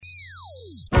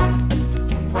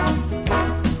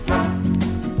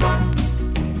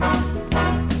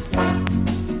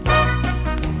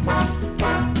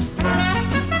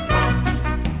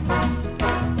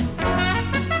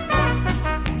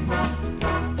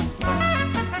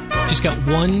Just got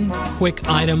one quick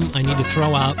item I need to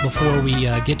throw out before we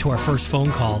get to our first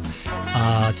phone call.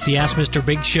 It's the Ask Mr.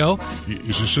 Big Show.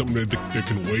 Is there something that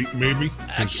can wait, maybe?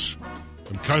 'Cause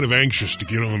I'm kind of anxious to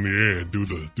get on the air and do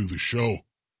the show.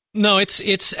 No,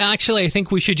 it's actually, I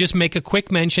think we should just make a quick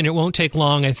mention. It won't take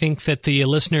long. I think that the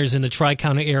listeners in the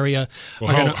Tri-County area...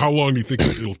 Well, how long do you think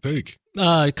it'll take?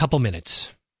 A couple minutes.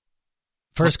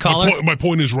 First caller. My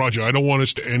point is, Roger, I don't want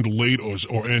us to end late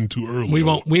or end too early.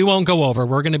 We won't go over.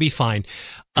 We're going to be fine.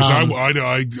 Because I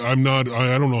don't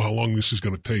know how long this is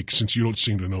going to take, since you don't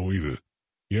seem to know either.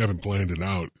 You haven't planned it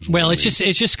out. Well, it's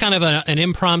just kind of an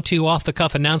impromptu,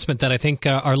 off-the-cuff announcement that I think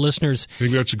our listeners...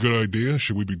 Think that's a good idea?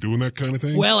 Should we be doing that kind of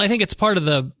thing? Well, I think it's part of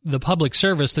the public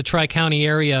service. The Tri-County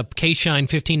area, K-Shine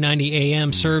 1590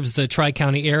 AM serves the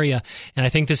Tri-County area, and I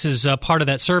think this is part of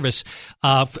that service.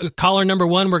 Caller number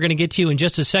one, we're going to get to you in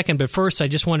just a second, but first I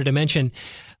just wanted to mention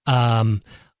on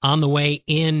the way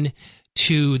in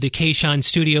to the K-Shine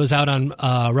Studios out on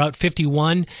Route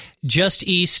 51, just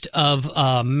east of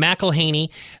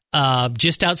McElhaney,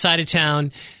 just outside of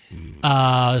town.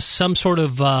 Some sort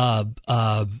of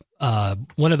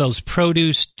one of those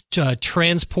produce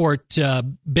transport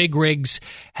big rigs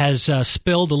has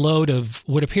spilled a load of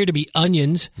what appear to be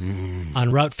onions on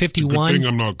Route 51. It's a good thing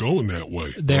I'm not going that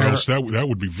way, or else that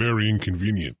would be very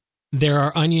inconvenient. There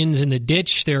are onions in the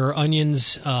ditch. There are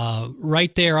onions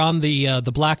right there on the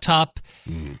blacktop.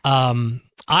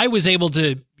 I was able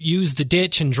to use the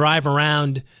ditch and drive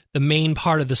around the main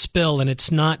part of the spill, and it's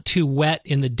not too wet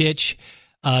in the ditch.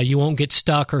 You won't get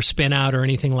stuck or spin out or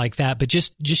anything like that. But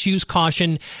just use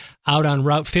caution out on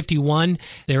Route 51.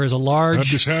 There is a large... How'd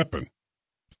this happen?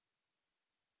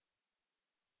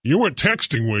 You weren't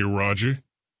texting, were you, Roger?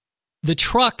 The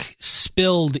truck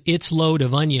spilled its load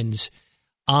of onions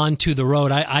onto the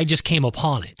road. I just came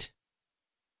upon it.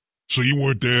 So you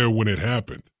weren't there when it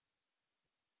happened?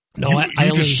 No,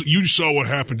 you saw what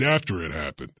happened after it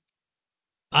happened.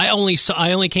 I only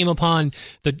came upon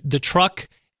the truck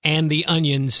and the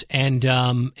onions, and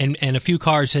a few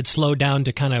cars had slowed down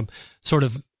to kind of sort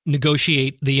of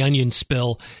negotiate the onion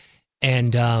spill.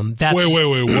 And that's...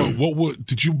 Wait. What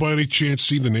did you by any chance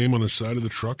see the name on the side of the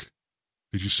truck?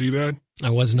 Did you see that? I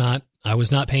was not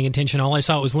paying attention. All I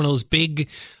saw was one of those big,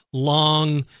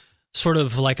 long, sort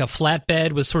of like a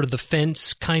flatbed with sort of the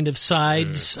fence kind of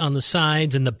sides on the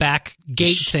sides and the back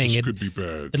gate thing. This could be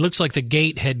bad. It looks like the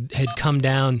gate had come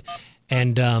down,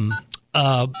 and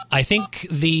I think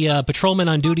the patrolmen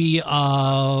on duty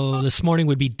this morning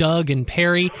would be Doug and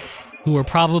Perry, who are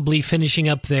probably finishing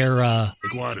up their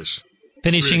Gladys.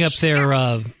 Finishing up their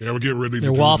we're getting ready to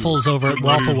their waffles over at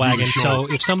Waffle Wagon.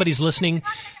 So if somebody's listening,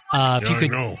 if you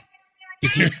could, I know.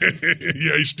 Yeah,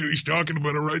 he's talking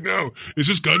about it right now. Is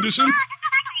this Gunderson?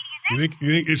 You think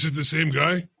is it the same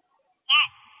guy?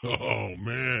 Oh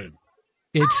man,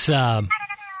 it's you're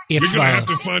gonna have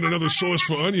to find another source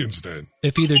for onions then.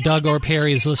 If either Doug or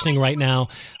Perry is listening right now,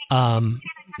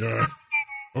 yeah.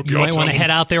 Okay, you might want to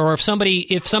head out there, or if somebody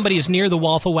is near the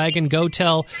Waffle Wagon, go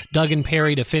tell Doug and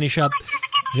Perry to finish up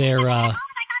their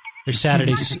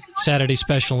Saturday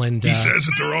special. And he says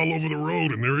that they're all over the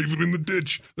road, and they're even in the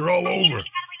ditch. They're all over.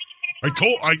 I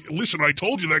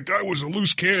told you that guy was a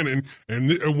loose cannon,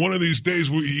 and one of these days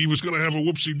he was going to have a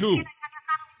whoopsie-doo.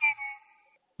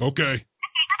 Okay.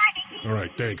 All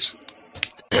right, thanks.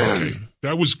 Okay.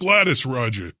 That was Gladys,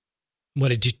 Roger. What,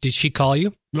 did she call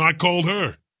you? No, I called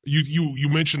her. You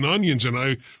mentioned onions,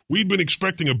 and we'd been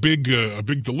expecting a big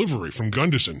delivery from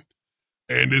Gunderson,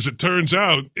 and as it turns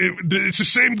out, it's the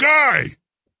same guy.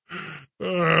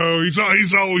 Oh,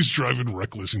 he's always driving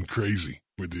reckless and crazy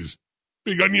with his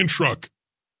big onion truck.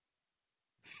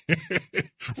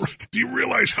 Do you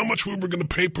realize how much we were going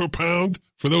to pay per pound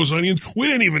for those onions? We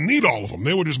didn't even need all of them.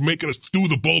 They were just making us do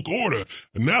the bulk order,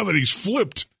 and now that he's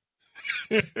flipped,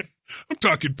 I'm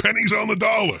talking pennies on the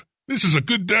dollar. This is a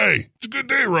good day. It's a good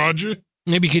day, Roger.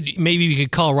 Maybe we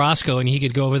could call Roscoe and he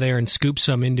could go over there and scoop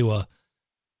some into a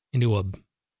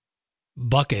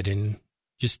bucket and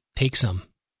just take some.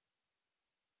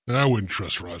 I wouldn't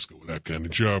trust Roscoe with that kind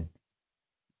of job.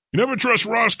 You never trust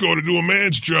Roscoe to do a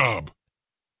man's job.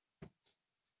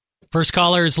 First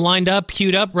caller is lined up,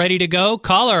 queued up, ready to go.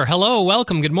 Caller, hello,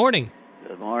 welcome, good morning.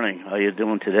 Good morning. How you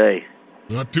doing today?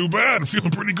 Not too bad. I'm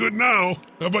feeling pretty good now.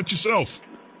 How about yourself?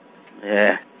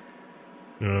 Yeah.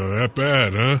 That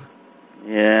bad, huh?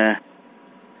 Yeah.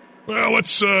 Well,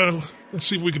 let's Let's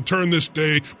see if we can turn this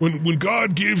day. When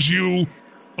God gives you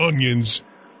onions,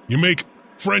 you make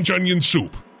French onion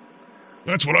soup.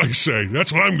 That's what I say.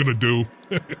 That's what I'm going to do.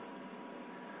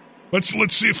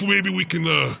 Let's see if maybe we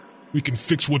can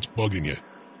fix what's bugging you.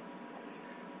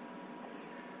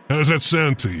 How does that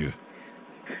sound to you?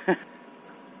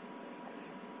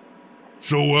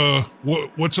 So,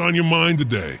 what's on your mind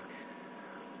today?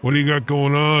 What do you got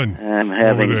going on? I'm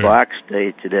having Box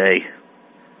Day today.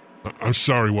 I'm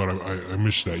sorry, what? I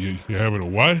missed that. You're having a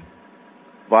what?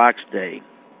 Box Day.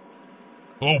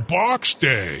 Oh, Box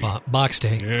Day. Box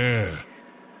Day. Yeah.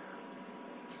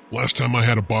 Last time I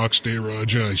had a Box Day,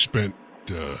 Roger, I spent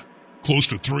close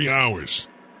to 3 hours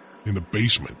in the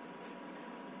basement.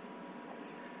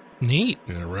 Neat.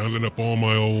 Yeah, rounding up all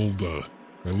my old,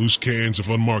 my loose cans of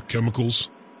unmarked chemicals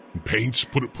and paints,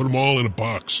 put them all in a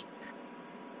box.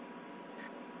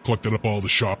 Collected up all the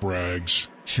shop rags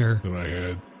that I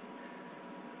had.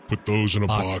 Put those in a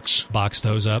box. Box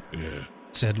those up. Yeah.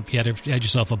 Said you had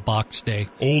yourself a Box Day.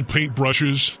 Old paint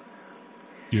brushes.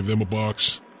 Give them a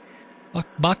box.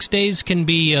 Box days can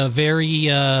be very,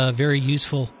 very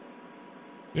useful.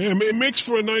 Yeah, it makes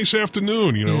for a nice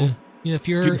afternoon, you know. Yeah, if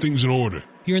you're getting things in order.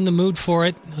 If you're in the mood for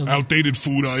it. Outdated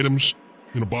food items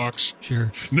in a box.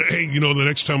 Sure. Hey, you know, the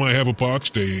next time I have a Box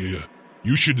Day,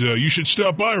 you should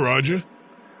stop by, Roger.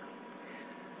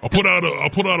 I'll put out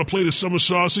a plate of summer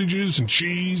sausages and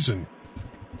cheese and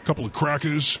a couple of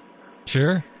crackers.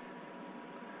 Sure.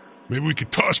 Maybe we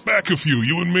could toss back a few,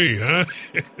 you and me, huh?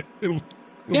 It'll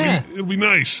be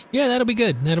nice. Yeah, that'll be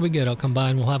good. I'll come by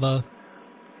and we'll have a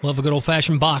good old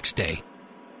fashioned Box Day.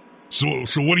 So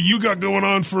what do you got going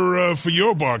on for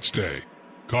your Box Day,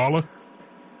 Carla?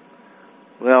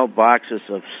 Well, boxes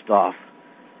of stuff.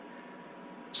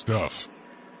 Stuff.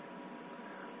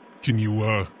 Can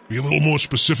you be a little more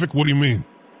specific? What do you mean?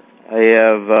 I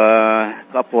have a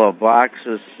couple of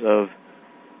boxes of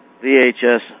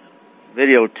VHS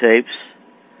videotapes.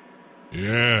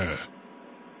 Yeah.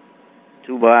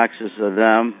 2 boxes of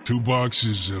them. 2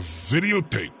 boxes of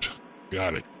videotape.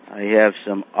 Got it. I have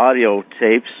some audio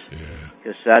tapes,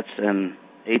 cassettes, and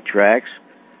 8 tracks.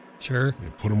 Sure. Yeah,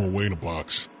 put them away in a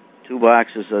box. 2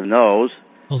 boxes of those.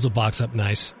 Those will box up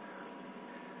nice.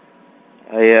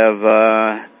 I have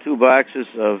 2 boxes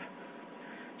of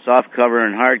softcover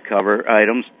and hardcover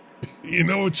items. You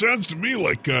know, it sounds to me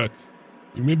like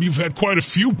maybe you've had quite a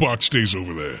few Box Days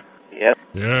over there. Yep.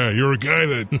 Yeah, you're a guy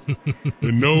that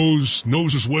knows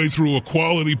his way through a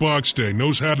quality Box Day,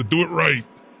 knows how to do it right.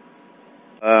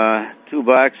 2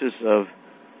 boxes of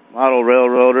Model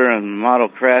Railroader and Model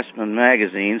Craftsman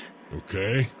magazines.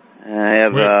 Okay. And I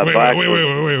have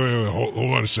wait. Hold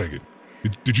on a second.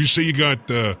 Did you say you got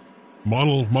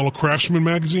Model Craftsman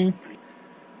magazine?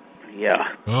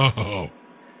 Yeah. Oh,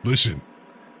 listen.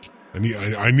 I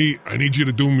need you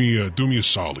to do me a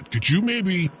solid. Could you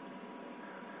maybe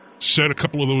set a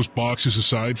couple of those boxes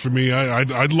aside for me?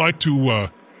 I'd like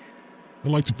to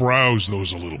browse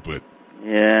those a little bit.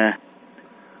 Yeah.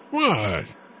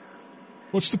 What?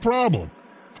 What's the problem?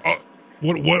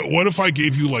 What if I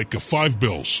gave you like 5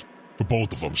 bills for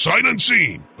both of them, sight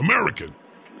unseen, American?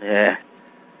 Yeah.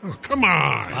 Oh, come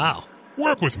on. Wow.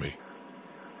 Work with me.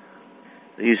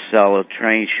 These sell at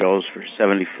train shows for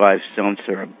 75 cents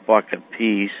or $1 a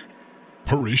piece.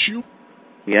 Per issue?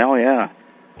 Yeah.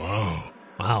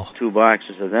 Wow. 2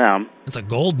 boxes of them. That's a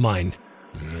gold mine.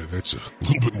 Yeah, that's a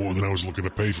little bit more than I was looking to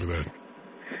pay for that.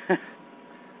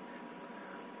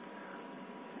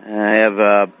 I have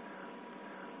a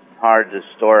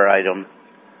hard-to-store item,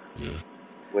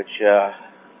 which a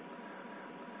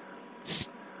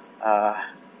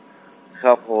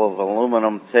couple of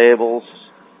aluminum tables.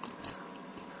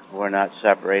 We're not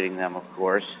separating them, of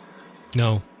course.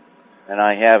 No. And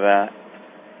I have an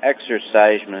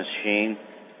exercise machine,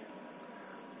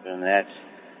 and that's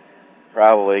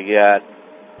probably got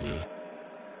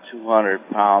 200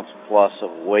 pounds plus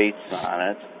of weights on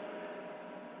it.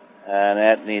 And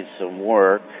that needs some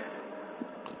work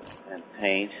and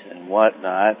paint and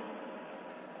whatnot.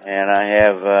 And I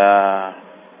have a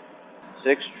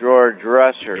 6-drawer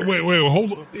dresser. Wait,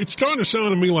 hold on. It's starting to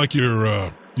sound to me like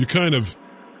you're kind of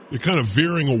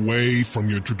veering away from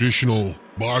your traditional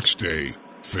Box Day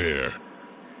fare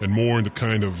and more into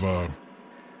kind of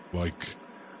like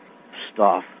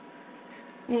stuff.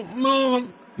 Well, no,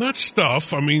 not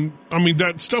stuff. I mean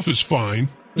that stuff is fine.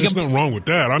 There's nothing wrong with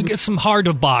that. You get some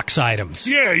hard-to-box items.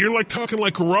 Yeah, you're like talking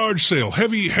like garage sale,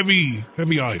 heavy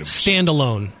items.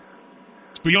 Standalone.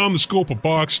 It's beyond the scope of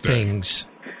Box Day. Things.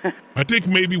 I think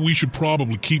maybe we should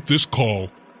probably keep this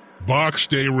call Box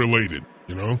Day related,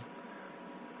 you know?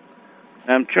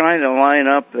 I'm trying to line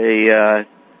up a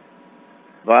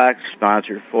box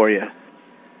sponsor for you.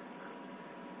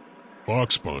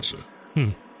 Box sponsor.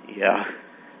 Yeah.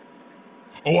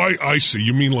 Oh, I see.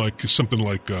 You mean like something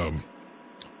like, hey,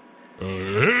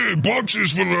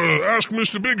 boxes for the Ask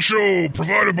Mr. Big Show,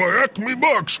 provided by Acme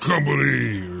Box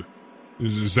Company.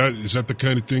 Is that the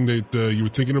kind of thing that you were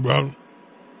thinking about?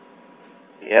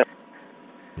 Yep.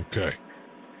 Okay.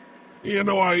 You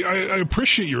know, I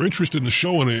appreciate your interest in the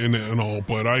show and all,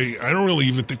 but I don't really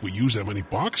even think we use that many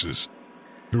boxes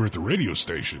here at the radio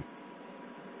station.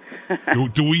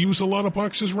 do we use a lot of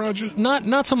boxes, Roger?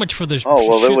 Not so much for the. Oh,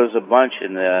 well, there was a bunch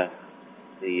in the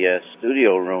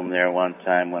studio room there one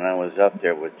time when I was up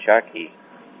there with Chucky.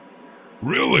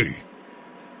 Really?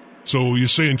 So you're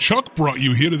saying Chuck brought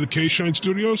you here to the K-Shine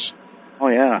Studios? Oh,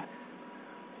 yeah.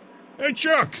 Hey,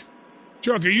 Chuck,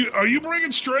 are you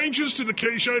bringing strangers to the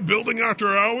K-Shine building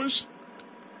after hours?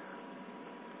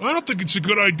 I don't think it's a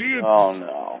good idea Oh,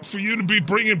 no. for you to be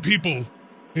bringing people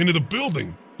into the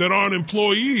building that aren't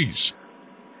employees.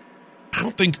 I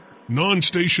don't think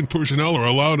non-station personnel are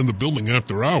allowed in the building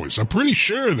after hours. I'm pretty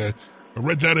sure that I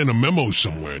read that in a memo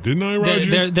somewhere, didn't I,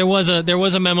 Roger? There was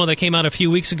a memo that came out a few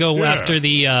weeks ago after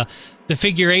the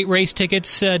figure 8 race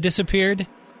tickets disappeared.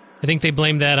 I think they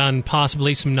blamed that on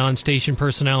possibly some non-station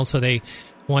personnel, so they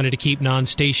wanted to keep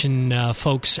non-station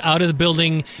folks out of the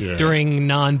building during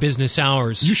non-business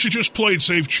hours. You should just play it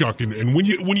safe, Chuck, and when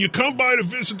you come by to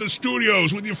visit the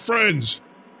studios with your friends,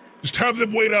 just have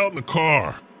them wait out in the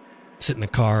car. Sit in the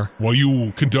car while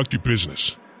you conduct your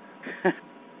business.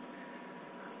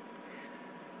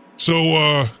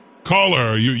 So,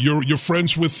 caller, you're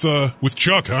friends with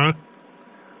Chuck, huh?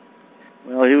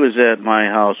 Well, he was at my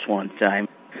house one time.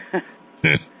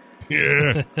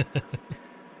 Yeah.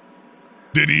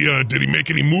 Did he make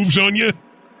any moves on you?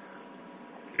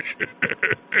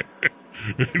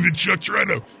 Did Chuck try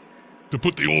to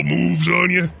put the old moves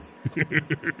on you?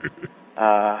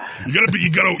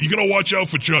 You gotta watch out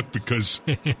for Chuck because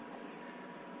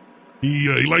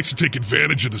he likes to take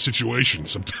advantage of the situation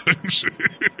sometimes.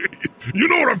 You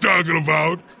know what I'm talking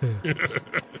about.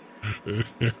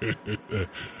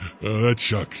 That's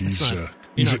Chuck. He's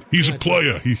a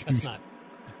player. He's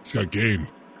got game.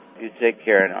 You take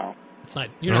care now.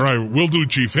 All right, we'll do,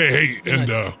 Chief. Hey,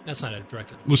 that's not a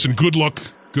direct. Listen, good luck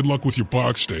with your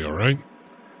box day. All right,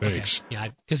 thanks. Okay. Yeah,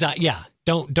 because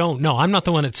don't. No, I'm not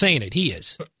the one that's saying it. He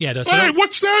is. Yeah. Hey,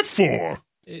 what's that for?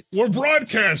 We're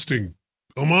broadcasting.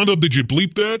 Armando, did you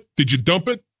bleep that? Did you dump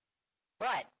it?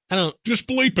 What? I don't. Just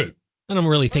bleep it. I don't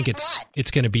really think it's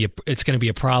going to be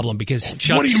a problem because Chuck's,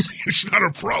 what do you mean it's not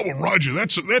a problem, Roger?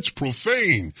 That's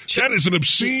profane. That is an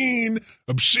obscene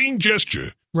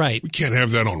gesture. Right. We can't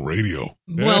have that on radio.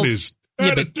 Well, that is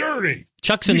dirty.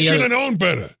 Chuck's in you the should other. have known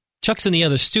better. Chuck's in the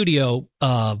other studio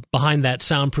behind that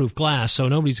soundproof glass, so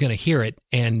nobody's going to hear it.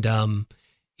 And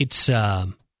it's.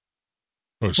 You're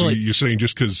saying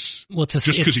just because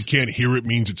he can't hear it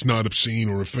means it's not obscene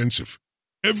or offensive?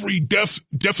 Every deaf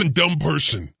and dumb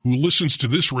person who listens to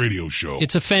this radio show.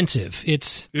 It's offensive.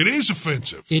 It is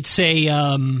offensive. It's a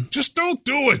just don't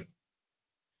do it.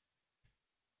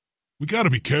 We got to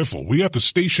be careful. We have the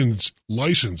station's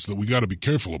license that we got to be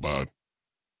careful about.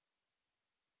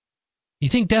 You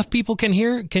think deaf people can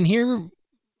hear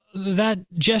that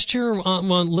gesture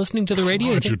while listening to the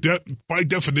radio? Roger, by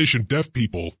definition, deaf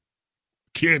people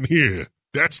can't hear.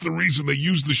 That's the reason they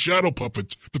use the shadow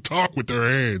puppets to talk with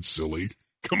their hands, silly.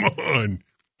 Come on.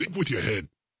 Think with your head,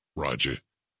 Roger.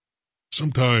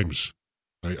 Sometimes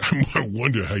I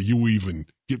wonder how you even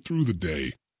get through the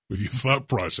day with your thought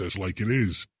process like it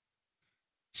is.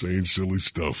 Saying silly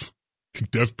stuff.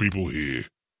 Deaf people hear.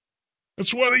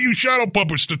 That's why they use shadow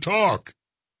puppets to talk.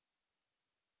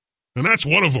 And that's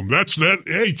one of them.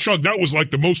 Hey, Chuck, that was like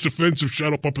the most offensive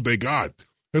shadow puppet they got.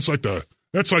 That's like the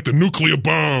nuclear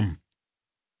bomb.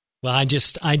 Well,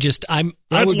 that's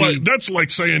like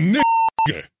saying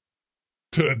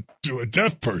to a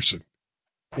deaf person.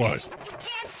 What? You can't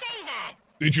say that.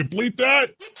 Did you bleep that?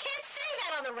 You can't say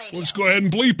that on the radio. Well, let's go ahead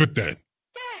and bleep it then.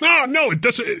 No, it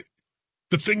doesn't.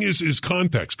 The thing is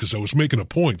context, because I was making a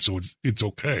point, so it's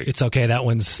okay. It's okay. That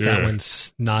one's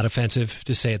not offensive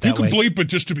to say it that way. You can bleep it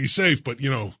just to be safe, but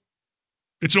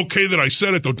it's okay that I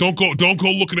said it though. Don't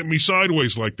go looking at me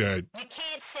sideways like that. You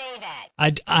can't say that.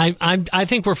 I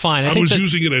think we're fine. I was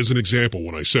using it as an example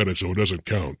when I said it, so it doesn't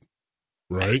count.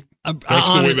 Right?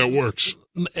 That's the way that works.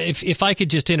 If I could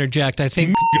just interject, I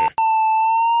think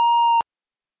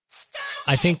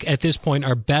at this point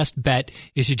our best bet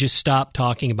is to just stop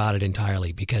talking about it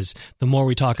entirely, because the more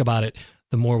we talk about it,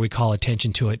 the more we call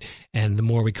attention to it, and the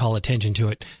more we call attention to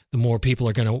it, the more people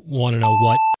are going to want to know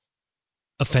what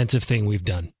offensive thing we've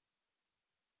done.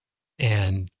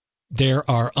 And there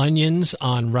are onions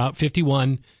on Route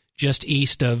 51 just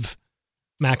east of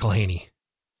McElhaney.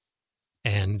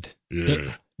 And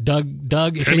Yeah. Doug,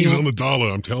 if Pennies anyone, on the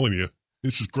dollar, I'm telling you.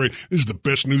 This is great. This is the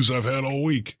best news I've had all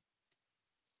week.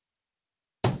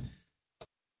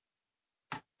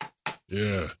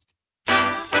 Yeah.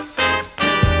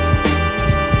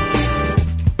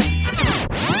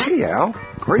 Hey, Al.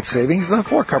 Great savings in the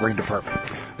floor covering department.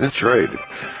 That's right.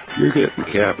 If you're getting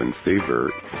cabin fever,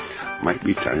 it might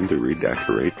be time to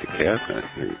redecorate the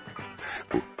cabin.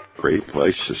 A great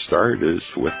place to start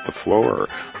is with the floor,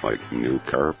 like new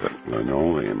carpet,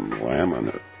 linoleum,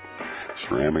 laminate,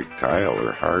 ceramic tile,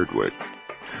 or hardwood.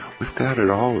 We've got it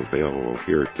all available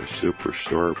here at the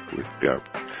Superstore. We've got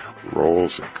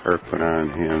rolls of carpet on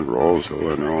hand, rolls of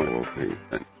linoleum.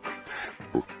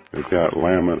 We've got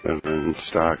laminate in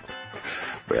stock.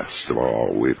 Best of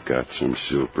all, we've got some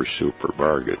super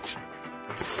bargains.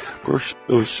 Of course,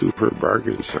 those super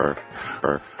bargains are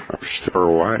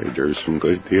store-wide. There's some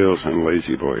good deals on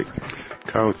Lazy Boy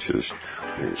couches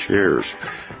and chairs,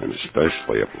 and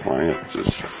especially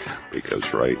appliances,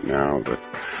 because right now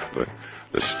the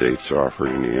state's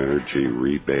offering the energy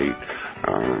rebate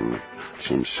on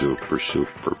some super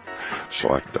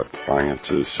select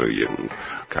appliances, so you can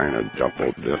kind of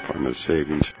double dip on the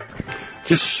savings.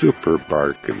 Just super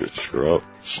bargain at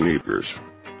Sneakers.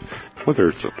 Whether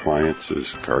it's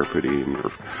appliances, carpeting,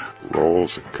 or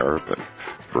rolls of carpet,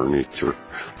 furniture,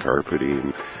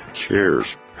 carpeting,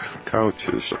 chairs,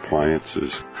 couches,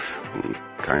 appliances, and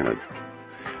kind of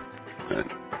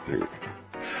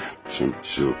some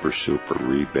super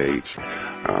rebates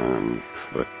on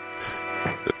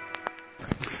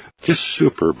just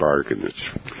super bargains.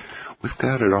 We've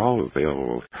got it all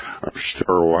available. Our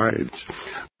store-wide.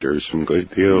 There's some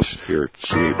good deals here at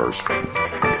Sneakers.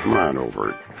 Come on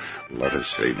over and let us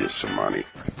save you some money.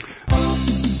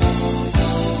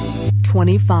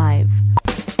 25.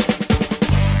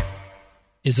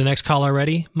 is the next caller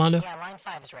ready, Mondo? Yeah, line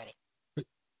 5 is ready.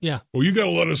 Yeah. Well, you got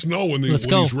to let us know when Let's when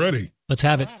go. he's ready. Let's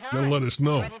have it. He's Gotta on it. let us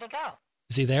know. He's ready to go.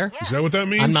 Is he there? Is that what that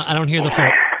means? I don't hear the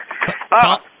phone.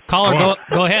 Caller, What?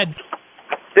 go ahead.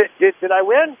 Did I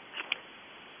win?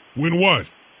 Win what?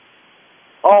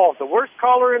 Oh, the worst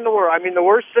caller in the world. I mean, the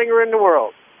worst singer in the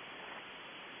world.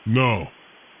 No.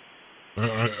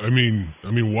 I mean,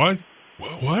 what?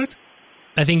 What?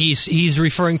 I think he's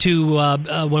referring to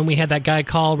when we had that guy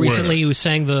call recently Where? who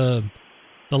sang the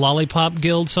Lollipop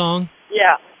Guild song.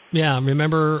 Yeah. Yeah,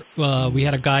 remember we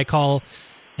had a guy call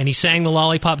and he sang the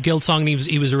Lollipop Guild song and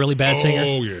he was a really bad singer.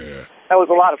 Oh, yeah. That was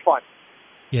a lot of fun.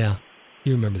 Yeah,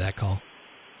 you remember that call.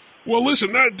 Well,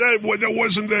 listen, that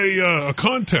wasn't a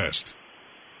contest.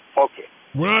 Okay.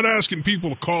 We're not asking people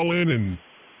to call in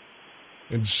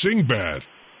and sing bad.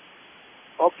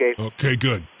 Okay. Okay,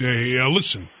 good. Hey,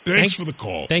 listen, thanks for the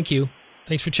call. Thank you.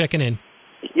 Thanks for checking in.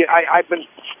 Yeah, I've been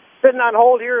sitting on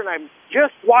hold here, and I'm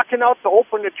just walking out to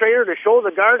open the trailer to show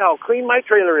the guard how clean my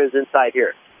trailer is inside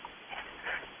here.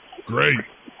 Great.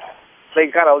 They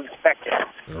kind of expect it.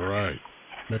 All right.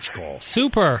 Next call.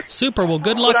 Super. Well,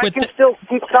 good luck But I with can still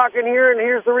keep talking here, and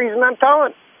here's the reason I'm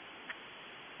telling.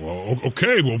 Well,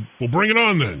 okay, we'll bring it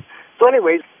on then. So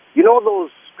anyways, you know those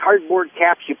cardboard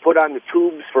caps you put on the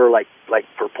tubes for like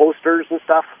for posters and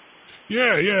stuff?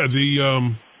 Yeah, what do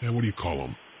you call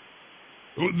them?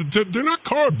 They're not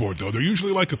cardboard, though. They're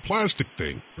usually like a plastic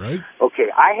thing, right? Okay,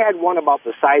 I had one about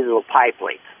the size of a pie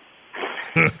plate.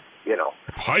 You know.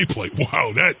 A pie plate.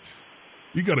 Wow,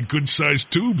 you got a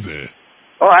good-sized tube there.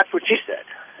 Oh, that's what she said.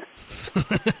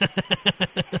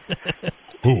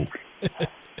 Who?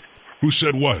 Who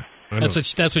said what?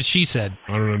 that's what she said.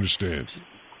 I don't understand.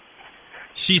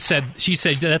 She said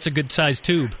that's a good sized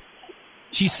tube.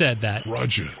 She said that.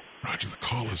 Roger, the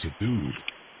caller's a dude.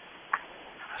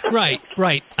 Right.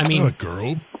 I mean, Not a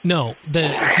girl. no.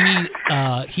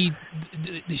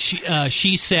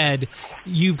 She said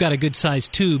you've got a good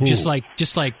sized tube, Who? just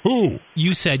like Who?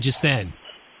 you said just then.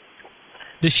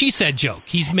 The she said joke.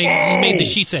 He made the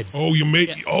she said. Oh, you're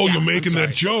making I'm that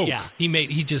sorry. joke. Yeah,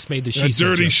 he just made the she That said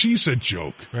dirty joke. she said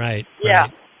joke. Right. Yeah.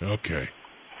 right. Okay.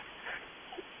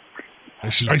 I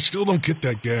still don't get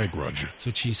that gag, Roger. That's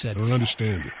what she said. I don't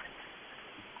understand it.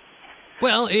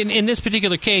 Well, in this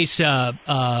particular case,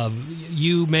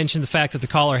 you mentioned the fact that the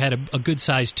caller had a good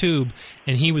sized tube,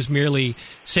 and he was merely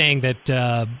saying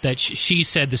that she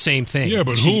said the same thing. Yeah,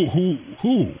 but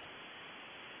who?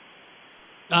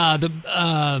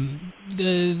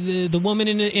 The woman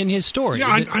in his story.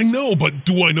 Yeah, I know, but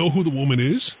do I know who the woman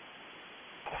is?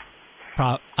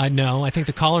 I know. I think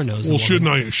the caller knows. Well, the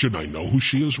woman. shouldn't I know who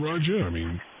she is, Roger? I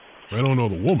mean, if I don't know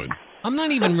the woman. I'm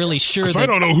not even really sure If that. I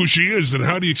don't know who she is, then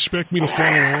how do you expect me to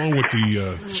follow along with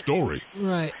the story?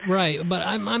 Right. But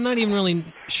I'm not even really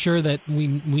sure that we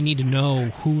need to know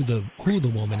who the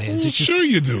woman is. It's just, Sure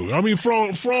you do. I mean, for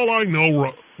all I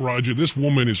know, Roger, this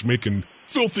woman is making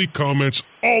filthy comments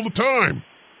all the time.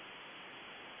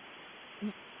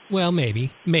 well,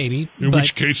 maybe. In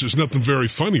which case, there's nothing very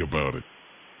funny about it.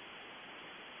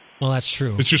 Well, that's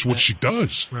true. It's just what she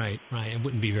does. Right. It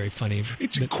wouldn't be very funny.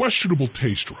 It's in questionable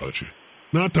taste, Roger.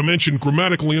 Not to mention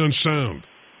grammatically unsound.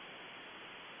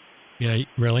 Yeah,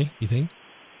 really? You think?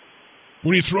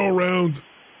 When you throw around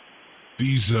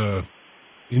these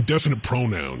indefinite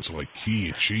pronouns like he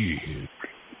and she,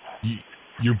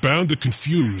 you're bound to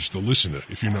confuse the listener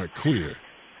if you're not clear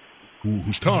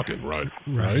who's talking, right?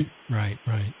 Right.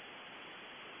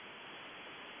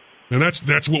 And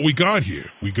that's what we got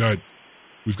here. We've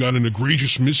got an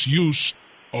egregious misuse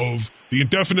of the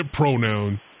indefinite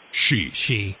pronoun she.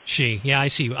 She. Yeah, I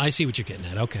see what you're getting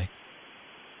at. Okay.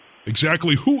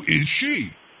 Exactly who is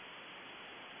she?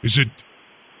 Is it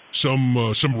some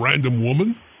random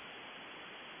woman?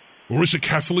 Or is it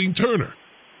Kathleen Turner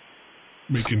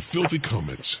making filthy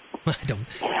comments? I don't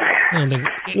think.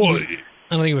 Well,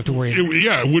 I don't think we have to worry.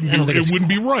 It wouldn't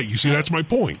be right. You see, that's my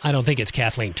point. I don't think it's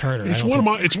Kathleen Turner. It's one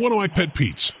of my pet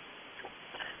peeves.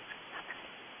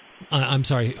 I'm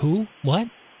sorry. Who? What?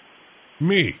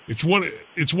 Me. It's one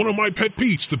of my pet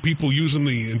peeves. The people using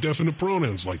the indefinite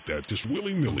pronouns like that, just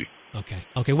willy nilly.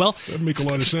 Okay. Well, That'd make a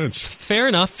lot of sense. Fair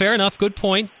enough. Good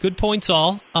point. Good points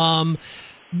all.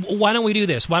 Why don't we do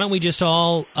this? Why don't we just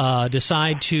all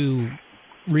decide to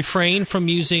refrain from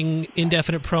using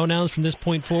indefinite pronouns from this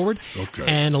point forward, okay,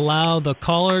 and allow the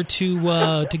caller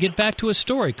to get back to a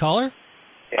story. Caller?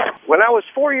 Yeah. When I was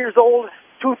 4 years old,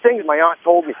 two things my aunt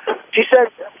told me. She said...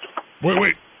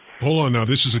 Wait. Hold on now.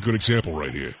 This is a good example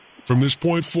right here. From this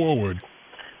point forward,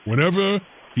 whenever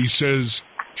he says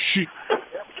she...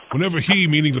 Whenever he,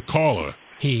 meaning the caller,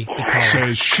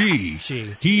 says she,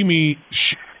 he means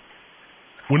she.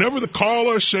 Whenever the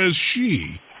caller says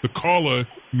she, the caller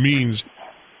means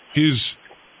his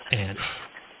aunt.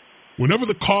 Whenever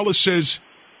the caller says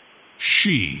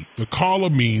she, the caller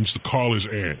means the caller's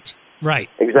aunt. Right.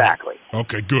 Exactly.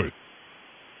 Okay, good.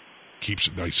 Keeps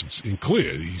it nice and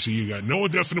clear. You see, you got no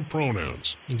indefinite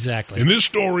pronouns. Exactly. In this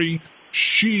story,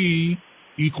 she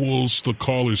equals the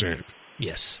caller's aunt.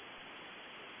 Yes.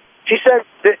 She said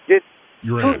that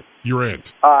Your aunt.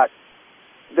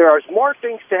 there are more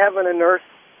things to heaven and earth.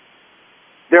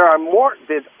 There are more.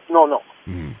 No.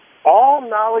 Mm. All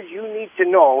knowledge you need to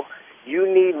know, you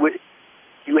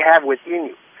have within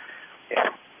you. Yeah.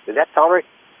 Does that sound right?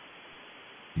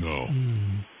 No.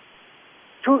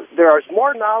 There is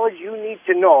more knowledge you need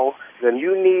to know than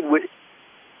you need with.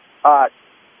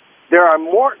 There are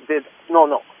more.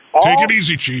 No. Take it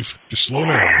easy, Chief. Just slow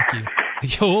down.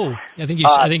 Yo, I think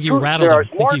you rattled there him.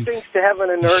 There are more things to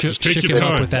heaven and earth. Just take your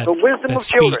time. With that, the wisdom of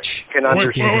children can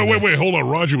understand. Wait. Hold on.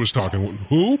 Roger was talking.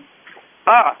 Who?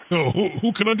 No,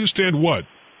 who can understand what?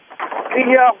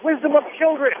 The wisdom of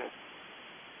children.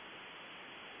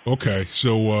 Okay,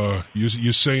 so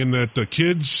you're saying that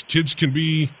kids can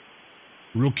be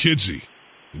real kidsy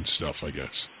and stuff, I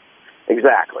guess.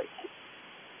 Exactly.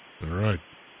 All right.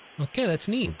 Okay, that's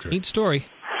neat. Okay. Neat story.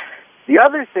 The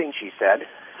other thing she said,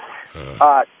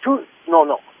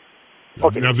 no.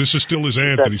 Okay. Now, this is still his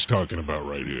aunt that he's talking about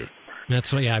right here.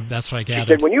 That's what I gathered.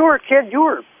 She said, when you were a kid, you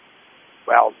were,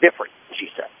 different, she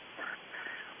said,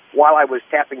 while I was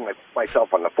tapping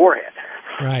myself on the forehead.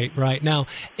 Right. Now,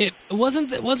 wasn't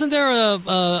there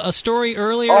a story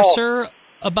earlier, sir,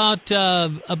 about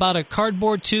a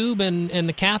cardboard tube and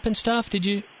the cap and stuff? Did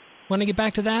you want to get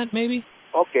back to that, maybe?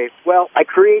 Okay. Well, I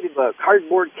created a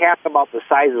cardboard cap about the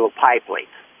size of a pie plate.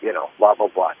 Blah blah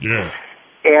blah. Yeah.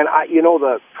 And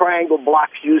the triangle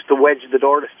blocks used to wedge the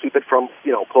door to keep it from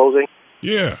closing.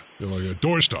 Yeah, they're like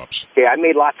door stops. Okay, I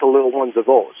made lots of little ones of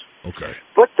those. Okay.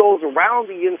 Put those around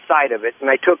the inside of it, and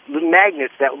I took the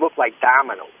magnets that looked like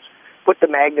dominoes. Put the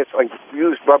magnets on,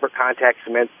 used rubber contact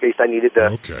cement in case I needed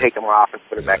to take them off and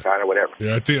put it back on or whatever.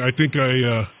 Yeah, I think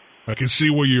I can see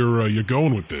where you're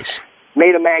going with this.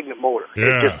 Made a magnet motor.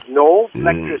 Yeah. Just no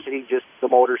electricity, just the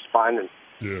motor spun.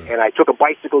 And I took a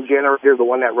bicycle generator, the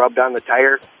one that rubbed on the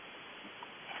tire,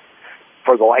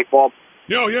 for the light bulb.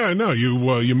 Yeah, I know.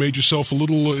 You made yourself a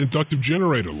little inductive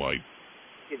generator light.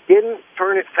 It didn't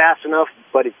turn it fast enough,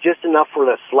 but it's just enough for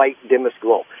the slight dimmest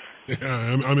glow.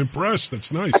 Yeah, I'm impressed.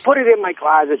 That's nice. I put it in my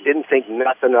closet, didn't think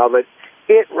nothing of it.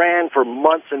 It ran for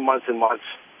months and months and months,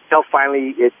 until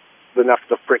finally enough of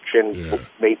the friction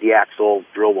made the axle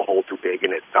drill the hole too big,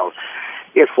 and it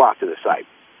flopped to the side.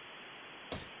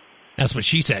 That's what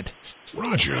she said.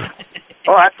 Roger.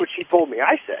 Oh, that's what she told me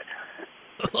I said.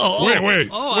 Wait,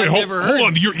 I've never hold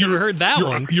on. Never heard that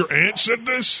one. Your aunt said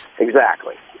this?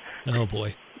 Exactly. Oh,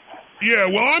 boy. Yeah,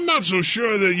 well, I'm not so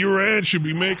sure that your aunt should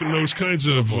be making those kinds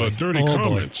of dirty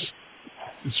comments,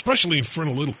 especially in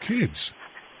front of little kids.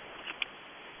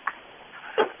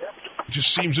 It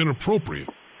just seems inappropriate.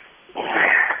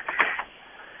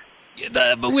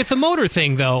 But with the motor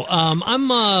thing, though,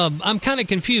 I'm kind of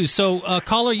confused. So,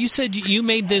 caller, you said you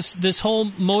made this whole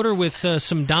motor with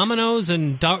some dominoes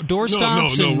and door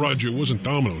stops? No, Roger, it wasn't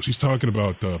dominoes. He's talking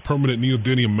about permanent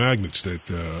neodymium magnets that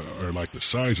are like the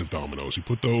size of dominoes. He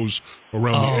put those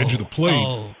around the edge of the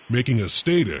plate, making a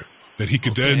stator that he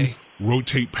could then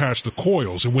rotate past the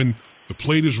coils. And when the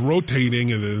plate is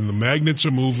rotating and then the magnets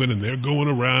are moving and they're going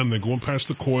around, they're going past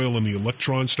the coil and the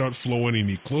electrons start flowing and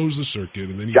you close the circuit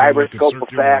and then you get like a gyroscope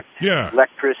circular... effect,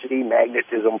 electricity,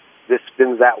 magnetism, this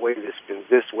spins that way, this spins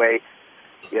this way,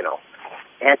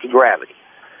 anti-gravity.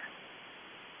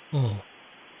 Oh.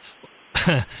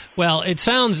 Well, it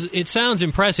sounds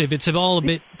impressive. It's all a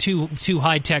bit too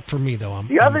high tech for me, though.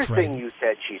 The other thing you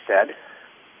said, she said.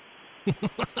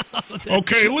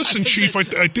 Okay, listen, Chief,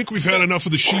 I think we've had enough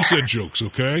of the she said jokes,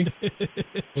 okay?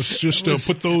 Let's just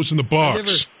put those in the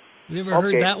box. I've never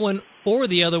heard that one or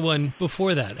the other one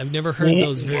before that. I've never heard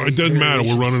those it doesn't matter.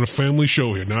 We're running a family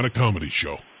show here, not a comedy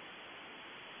show.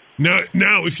 Now,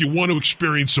 if you want to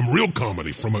experience some real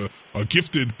comedy from a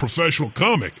gifted professional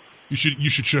comic, you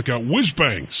should check out Whiz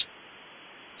Bangs.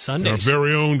 Sundays. Our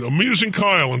very own Amusing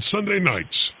Kyle on Sunday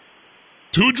nights.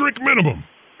 2-drink minimum.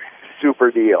 Super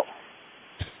deal.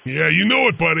 Yeah, you know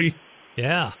it, buddy.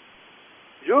 Yeah.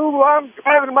 Jewel, I'm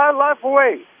driving my life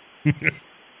away.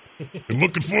 And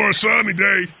looking for a sunny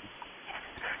day.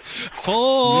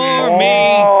 For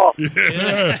me.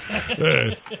 Yeah.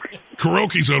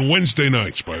 Karaoke's on Wednesday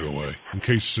nights, by the way, in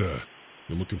case you're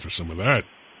looking for some of that.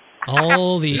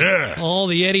 All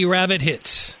the Eddie Rabbit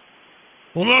hits.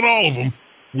 Well, not all of them.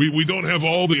 We don't have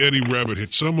all the Eddie Rabbit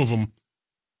hits. Some of them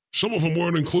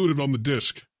weren't included on the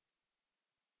disc.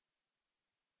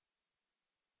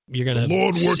 The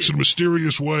Lord works in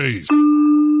mysterious ways.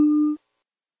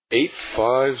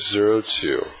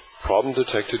 8502. Problem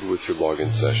detected with your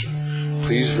login session.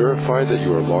 Please verify that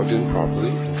you are logged in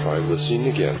properly and try listening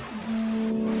again.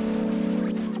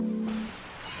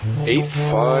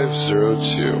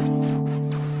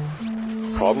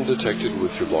 8502. Problem detected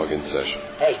with your login session.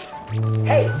 Hey,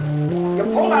 you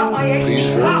pulled out my 18 Please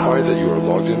verify that you are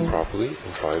logged in properly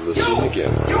and try listening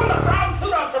again. You're the wrong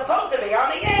suit I'm supposed to be on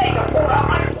the air. You pulled out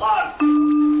my plug.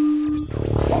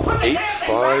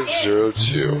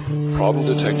 8502. Problem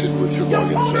detected with your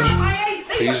login session.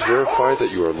 Please verify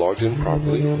that you are logged in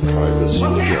properly and try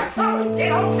listening again. Okay,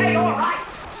 all right.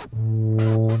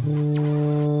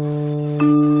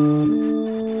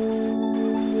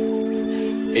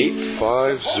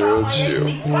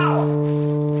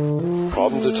 8502.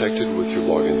 Problem detected with your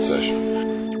login session.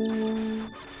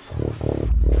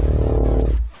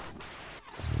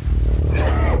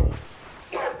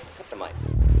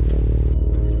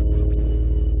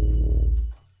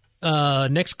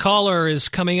 Next caller is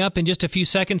coming up in just a few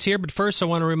seconds here, but first I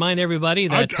want to remind everybody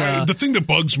that the thing that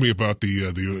bugs me about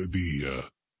the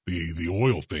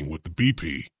oil thing with the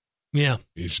BP,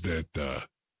 is that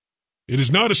it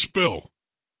is not a spill.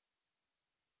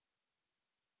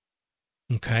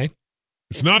 Okay,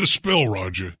 it's not a spill,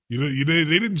 Roger. They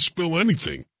didn't spill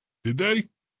anything, did they?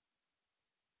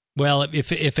 Well,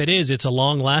 if it is, it's a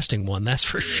long-lasting one, that's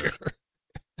for sure.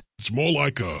 It's more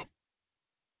like a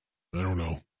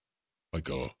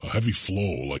heavy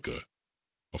flow, like an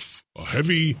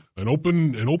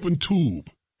open tube,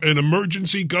 an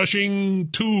emergency gushing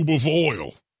tube of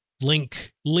oil.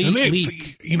 Leak.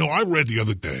 I read the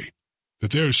other day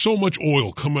that there is so much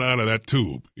oil coming out of that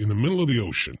tube in the middle of the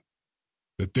ocean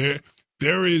that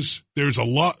there's a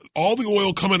lot, all the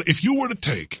oil coming. If you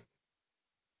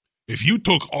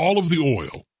took all of the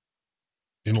oil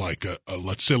in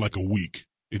let's say like a week,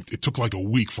 it took like a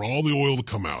week for all the oil to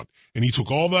come out, and you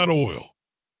took all that oil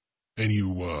and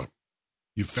you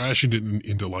fashioned it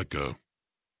into like a,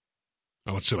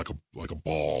 let's say like a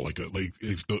ball, like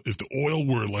if the oil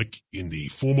were like in the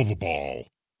form of a ball,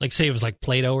 like say it was like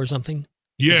Play-Doh or something.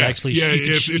 If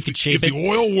the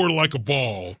oil were like a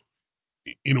ball,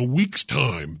 in a week's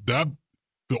time, that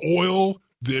the oil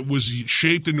that was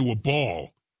shaped into a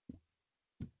ball,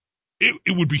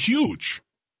 it would be huge.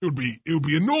 It would be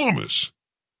enormous.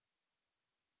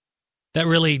 That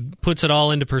really puts it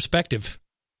all into perspective.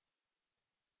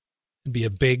 It'd be a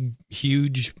big,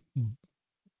 huge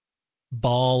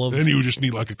ball of... Then you would just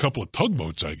need like a couple of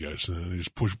tugboats, I guess, and then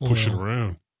just push it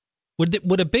around.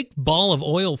 Would a big ball of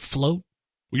oil float?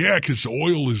 Yeah, because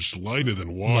oil is lighter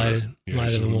than water.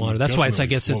 Lighter than water. That's why I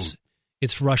guess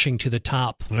it's rushing to the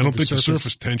top. I don't think the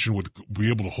surface tension would be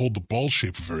able to hold the ball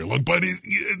shape for very long. But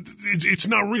it's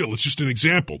not real. It's just an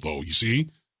example, though, you see?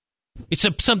 It's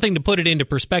something to put it into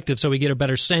perspective so we get a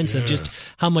better sense of just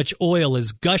how much oil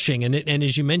is gushing. And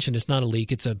as you mentioned, it's not a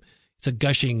leak. It's a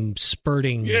gushing,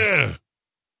 spurting. Yeah.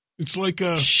 It's like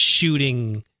a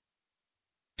shooting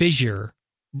fissure.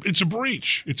 It's a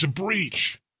breach. It's a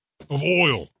breach of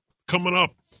oil coming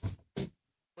up.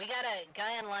 We got a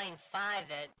guy on line 5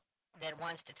 that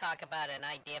wants to talk about an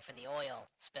idea for the oil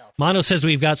spill. Mono says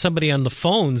we've got somebody on the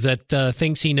phones that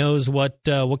thinks he knows what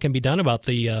can be done about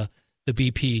the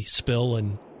BP spill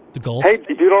and the Gulf. Hey,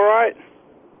 you doing all right?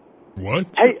 What?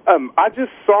 Hey, I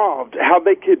just solved how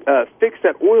they could fix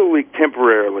that oil leak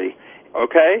temporarily.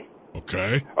 Okay?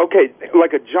 Okay. Okay,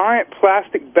 like a giant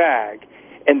plastic bag,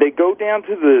 and they go down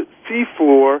to the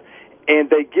seafloor, and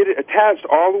they get it attached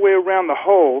all the way around the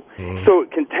hull, so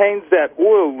it contains that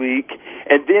oil leak,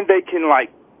 and then they can,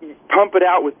 pump it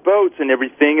out with boats and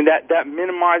everything, and that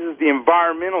minimizes the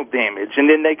environmental damage, and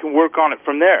then they can work on it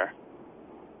from there.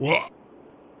 Well,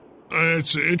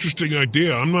 it's an interesting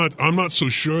idea. I'm not so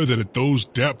sure that at those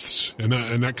depths and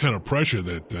that kind of pressure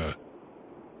that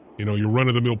your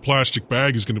run-of-the-mill plastic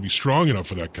bag is going to be strong enough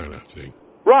for that kind of thing.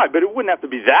 Right, but it wouldn't have to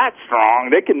be that strong.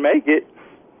 They can make it.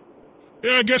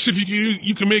 Yeah, I guess if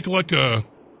you can make like the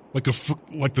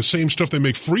same stuff they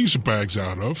make freezer bags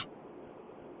out of.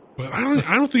 But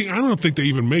I don't think they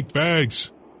even make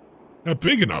bags that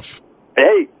big enough.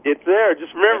 Hey, it's there.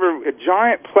 Just remember a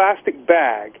giant plastic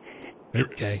bag.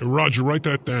 Hey, Roger, write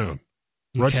that down.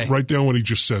 Write down what he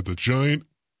just said. The giant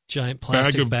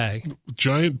plastic bag.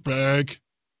 Giant bag.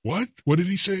 What? What did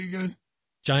he say again?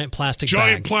 Giant plastic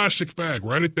bag.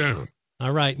 Write it down.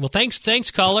 All right. Well, thanks,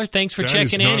 caller. Thanks for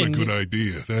checking in. That is not a good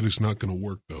idea. That is not going to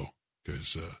work, though,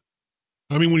 because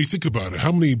when you think about it,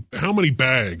 how many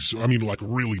bags? Like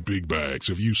really big bags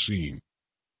have you seen?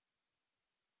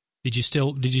 Did you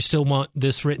still want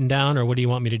this written down, or what do you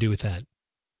want me to do with that?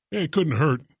 Yeah, it couldn't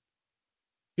hurt.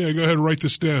 Yeah, go ahead and write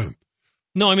this down.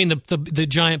 No, I mean the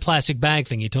giant plastic bag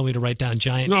thing. You told me to write down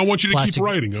giant. No, I want you to keep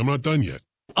writing. I'm not done yet.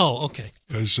 Oh, okay.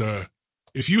 Because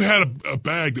if you had a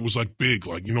bag that was big,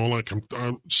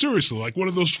 seriously, like one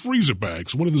of those freezer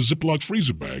bags, one of the Ziploc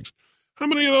freezer bags, how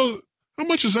many of those? How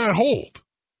much does that hold?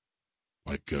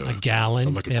 Like a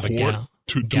gallon. Like a quart,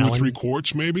 two or 3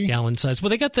 quarts, maybe. Gallon size. Well,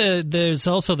 they got there's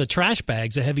also the trash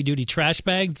bags, the heavy duty trash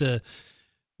bag, the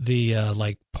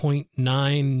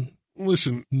 0.9.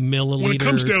 Listen, milliliter when it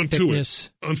comes down thickness. To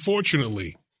it,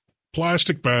 unfortunately,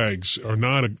 plastic bags are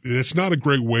it's not a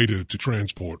great way to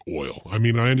transport oil. I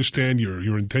understand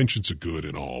your intentions are good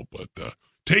and all, but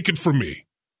take it from me.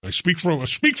 I speak from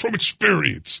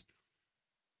experience.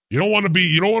 You don't want to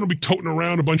be toting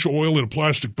around a bunch of oil in a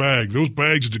plastic bag. Those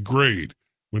bags degrade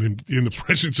when in the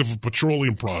presence of a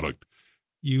petroleum product.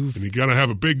 And you're gonna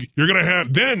have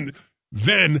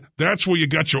then that's where you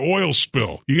got your oil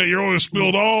spill. You got your oil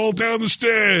spilled all down the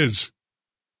stairs.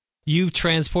 You've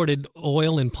transported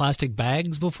oil in plastic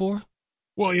bags before?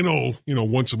 Well,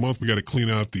 once a month we got to clean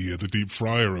out the deep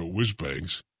fryer at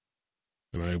Whizbangs,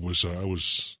 and I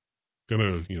was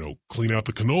gonna clean out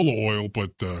the canola oil,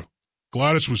 but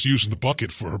Gladys was using the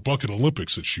bucket for her bucket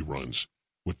Olympics that she runs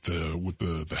with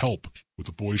the help with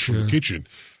the boys from the kitchen.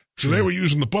 So they were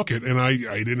using the bucket, and I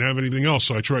didn't have anything else,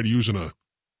 so I tried using a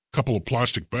couple of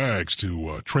plastic bags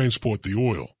to transport the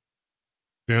oil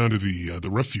down to the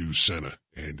refuse center,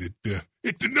 and it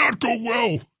did not go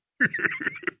well.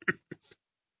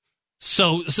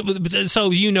 So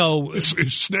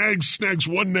it snags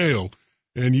one nail,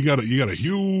 and you got a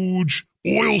huge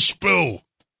oil spill.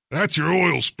 That's your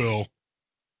oil spill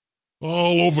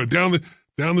all over down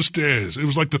the stairs. It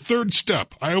was like the third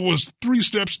step. I was 3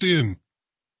 steps in,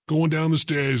 going down the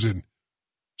stairs, and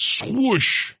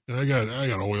swoosh! And I got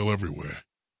oil everywhere.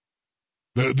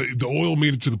 The oil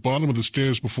made it to the bottom of the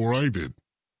stairs before I did.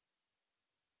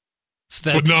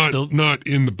 So but not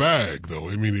in the bag, though.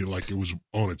 It was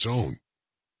on its own.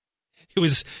 It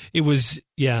was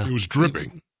yeah. It was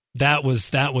dripping. That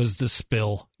was the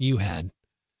spill you had.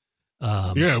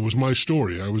 Yeah, it was my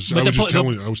story. I was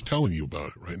telling you about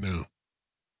it right now.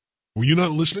 Were you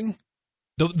not listening?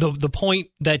 The point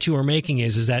that you were making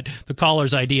is that the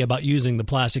caller's idea about using the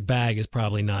plastic bag is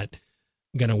probably not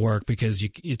going to work because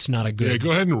it's not a good. Yeah,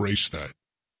 go ahead and erase that.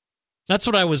 That's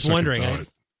what I was wondering.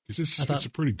 It's a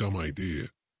pretty dumb idea.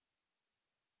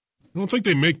 I don't think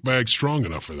they make bags strong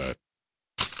enough for that.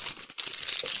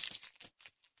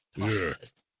 Yeah.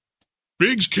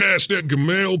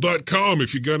 BiggsCast@gmail.com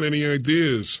if you got any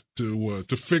ideas to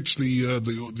fix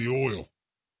the oil.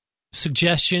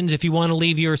 Suggestions, if you want to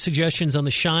leave your suggestions on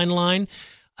the Shine line.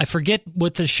 I forget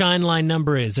what the Shine line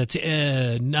number is. That's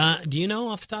not. Do you know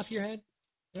off the top of your head?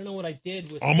 I don't know what I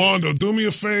did with Armando, do me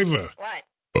a favor. What?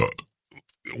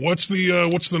 What's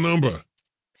the number?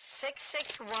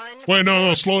 661. Wait,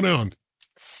 no, slow down.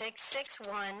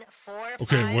 661-45.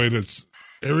 Okay, wait, it's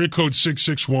area code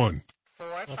 661.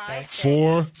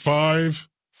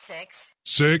 456.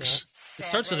 6. It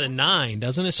starts with a 9,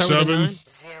 doesn't it? Start 7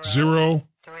 with a 9? 0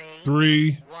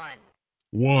 3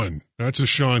 1. That's a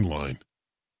Shine line.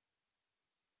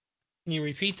 Can you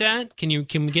repeat that? Can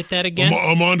we get that again?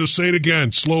 Armando, say it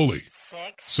again, slowly.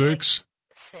 6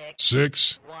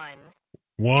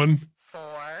 1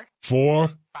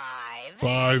 4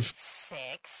 5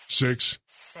 6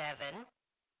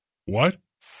 What?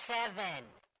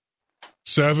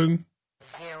 7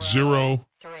 0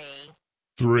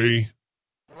 3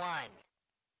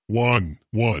 1.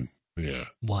 Yeah.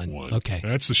 1. Okay.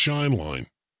 That's the Shine line.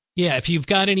 Yeah, if you've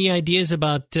got any ideas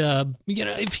about, if you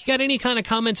got any kind of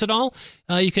comments at all,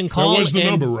 you can call. That was the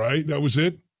number, right? That was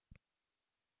it?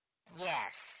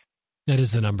 Yes. That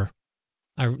is the number.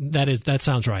 That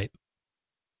sounds right.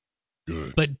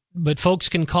 Good. But folks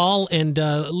can call and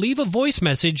leave a voice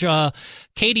message.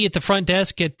 Katie at the front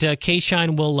desk at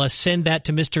K-Shine will send that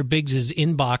to Mr. Biggs'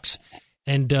 inbox,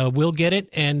 and we'll get it,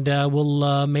 and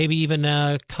we'll maybe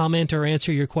even comment or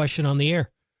answer your question on the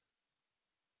air.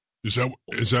 Is that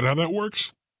how that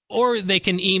works? Or they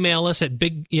can email us at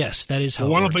big. Yes, that is how.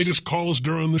 Well, why it don't works. they just call us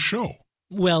during the show?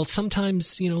 Well,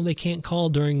 sometimes they can't call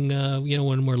during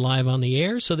when we're live on the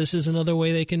air. So this is another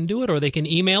way they can do it, or they can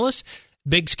email us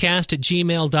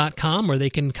biggscast@gmail.com, or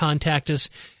they can contact us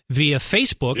via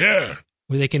Facebook. Yeah,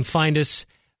 where they can find us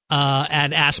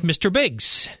at Ask Mr.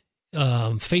 Biggs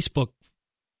Facebook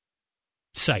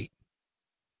site.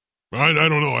 I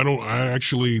don't know. I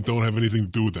actually don't have anything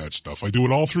to do with that stuff. I do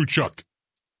it all through Chuck.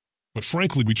 But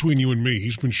frankly, between you and me,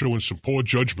 he's been showing some poor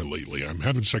judgment lately. I'm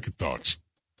having second thoughts.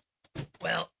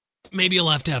 Well, maybe you'll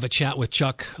have to have a chat with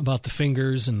Chuck about the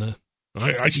fingers and the.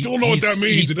 I still know what that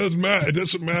means. It doesn't matter. It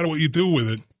doesn't matter what you do with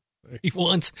it. He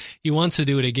wants to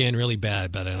do it again really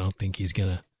bad, but I don't think he's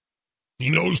gonna. He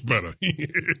knows better. He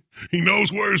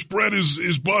knows where his bread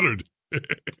is buttered.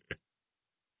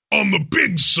 On the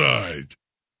big side.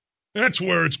 That's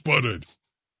where it's buttered.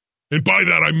 And by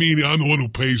that, I mean I'm the one who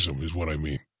pays him, is what I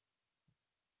mean.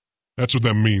 That's what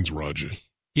that means, Roger.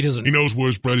 He doesn't. He knows where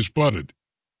his bread is buttered.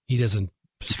 He doesn't.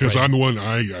 Because I'm the one,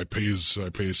 I pay his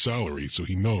salary, so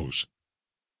he knows.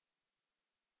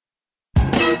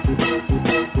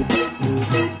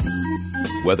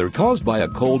 Whether caused by a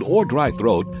cold or dry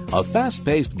throat, a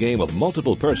fast-paced game of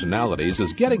multiple personalities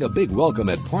is getting a big welcome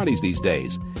at parties these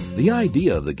days. The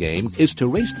idea of the game is to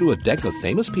race through a deck of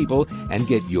famous people and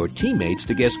get your teammates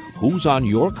to guess who's on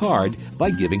your card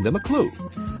by giving them a clue.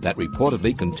 That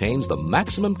reportedly contains the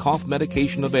maximum cough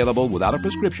medication available without a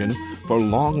prescription for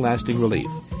long-lasting relief.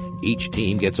 Each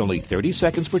team gets only 30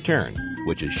 seconds per turn,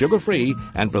 which is sugar-free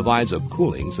and provides a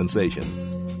cooling sensation.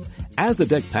 As the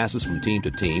deck passes from team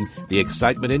to team, the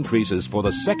excitement increases for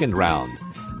the second round.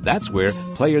 That's where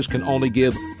players can only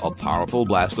give a powerful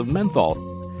blast of menthol.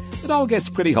 It all gets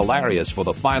pretty hilarious for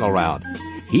the final round.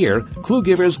 Here, clue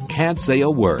givers can't say a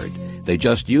word. They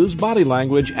just use body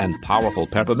language and powerful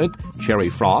peppermint, cherry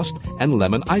frost, and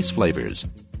lemon ice flavors.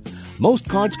 Most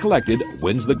cards collected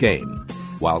wins the game,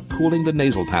 while cooling the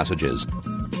nasal passages.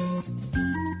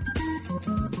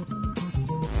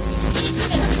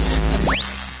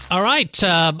 All right,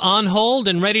 on hold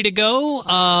and ready to go.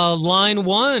 Line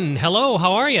 1. Hello,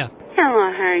 how are you?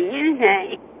 Hello, how are you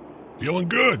today? Feeling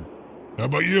good. How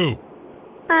about you?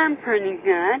 I'm pretty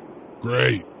good.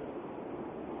 Great.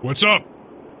 What's up?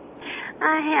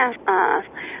 I have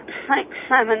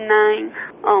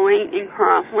 67908 in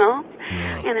Croswell,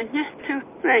 and it's just too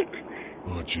thick.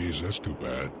 Oh, geez, that's too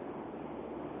bad.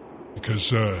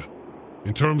 Because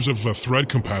in terms of thread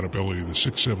compatibility, the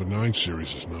 679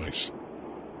 series is nice.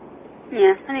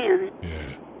 Yes, it is.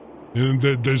 Yeah. And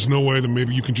there's no way that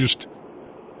maybe you can just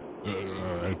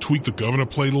tweak the governor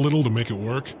plate a little to make it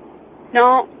work?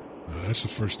 No. That's the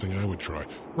first thing I would try.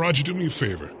 Roger, do me a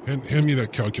favor. Hand me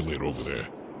that calculator over there.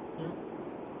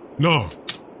 No.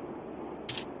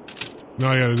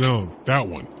 No, that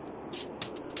one.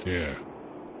 Yeah.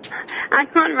 I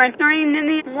couldn't return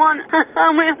any one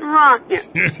with rocket.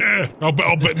 Yeah.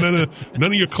 I'll bet none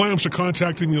of your clamps are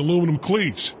contacting the aluminum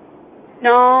cleats.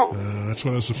 No. That's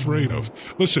what I was afraid of.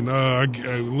 Listen,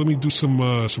 let me do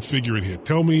some figuring here.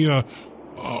 Tell me,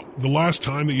 the last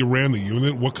time that you ran the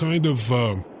unit, what kind of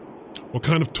What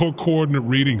kind of torque coordinate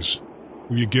readings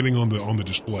were you getting on the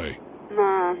display?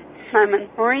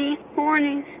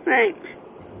 7346.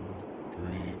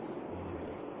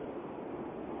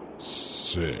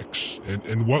 346.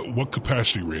 And what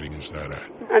capacity rating is that at?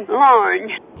 It's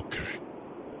large. Okay.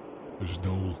 There's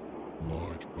no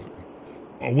large button.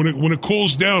 Oh, when it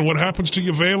cools down, what happens to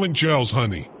your Valent gels,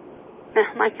 honey?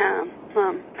 It's like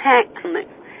some pack mix,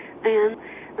 and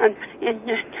it's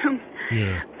just too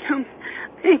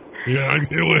big. Yeah,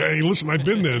 hey, listen, I've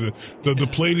been there. The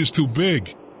plate is too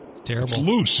big. It's terrible. It's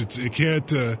loose. It can't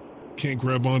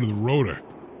grab onto the rotor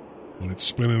when it's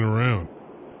spinning around.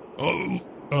 Oh,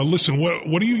 listen,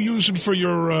 what are you using for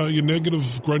your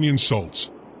negative Grunion salts?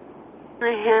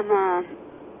 I have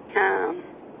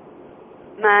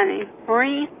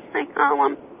 93, I call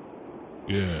them.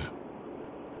 Yeah.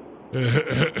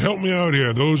 Help me out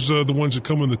here. Those are the ones that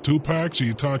come in the 2-packs? Or are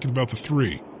you talking about the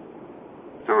 3?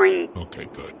 3. Okay,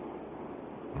 good.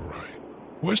 All right.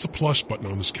 Where's the plus button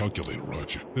on this calculator,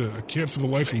 Roger? I can't for the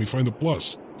life of me find the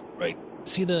plus. Right.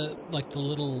 See the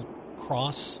little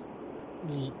cross?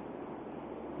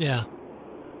 Yeah.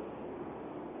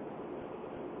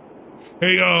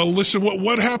 Hey, listen,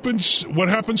 what happens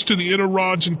to the inner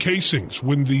rods and casings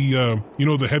when the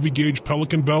the heavy gauge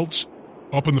Pelican belts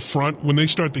up in the front, when they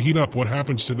start to heat up, what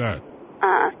happens to that?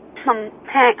 Some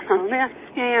packs of this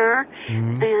here,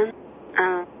 and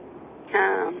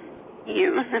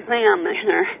use the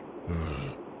Vanisher.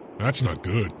 That's not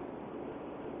good.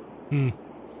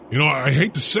 I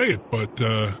hate to say it, but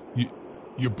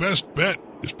your best bet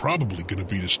is probably going to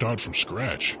be to start from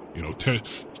scratch.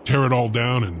 Tear it all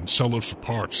down and sell it for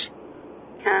parts.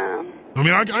 I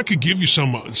mean, I could give you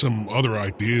some other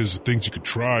ideas, things you could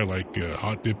try, like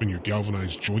hot dipping your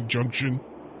galvanized joint junction.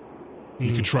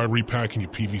 You can try repacking your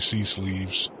PVC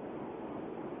sleeves.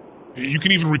 You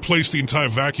can even replace the entire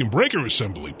vacuum breaker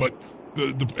assembly. But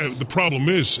the problem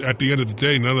is, at the end of the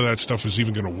day, none of that stuff is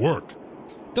even going to work.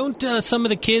 Don't some of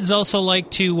the kids also like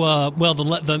to?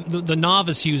 The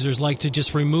novice users like to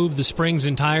just remove the springs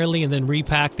entirely and then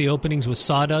repack the openings with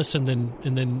sawdust and then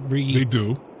They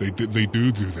do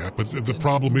that. But the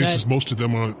problem is most of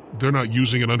them they're not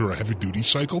using it under a heavy duty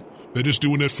cycle. They're just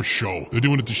doing it for show. They're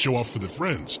doing it to show off for their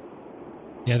friends.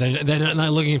 Yeah, they're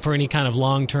not looking for any kind of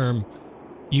long term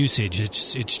usage.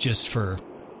 It's just for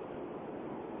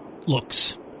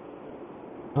looks.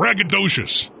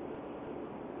 Braggadocious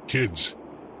kids.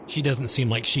 She doesn't seem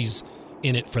like she's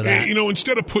in it for that. Hey,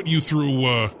 instead of putting you through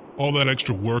all that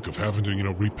extra work of having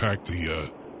to, repack the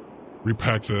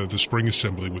spring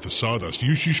assembly with the sawdust,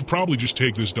 you should probably just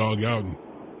take this dog out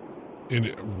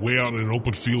and way out in an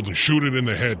open field and shoot it in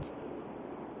the head.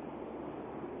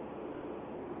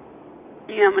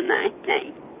 You have a nice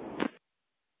day.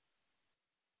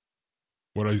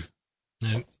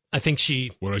 I think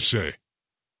What'd I say?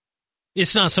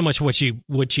 It's not so much what you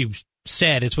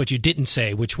said, it's what you didn't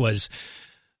say, which was,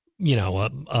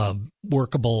 a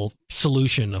workable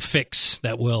solution, a fix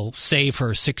that will save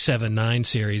her 679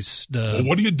 series.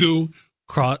 What do you do?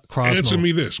 Crosmo. Answer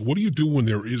me this. What do you do when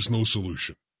there is no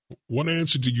solution? What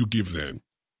answer do you give then?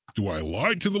 Do I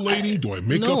lie to the lady? Do I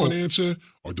make up an answer?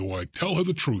 Or do I tell her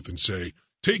the truth and say,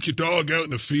 take your dog out in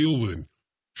the field and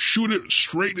shoot it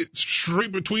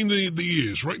straight between the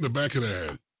ears, right in the back of the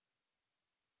head?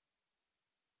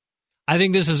 I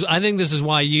think this is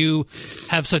why you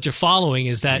have such a following.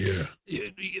 Is that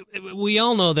we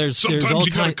all know sometimes there's all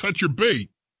you gotta cut your bait.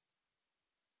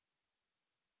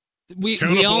 We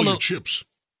Count all know your chips.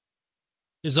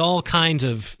 There's all kinds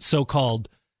of so-called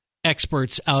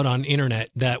experts out on internet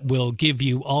that will give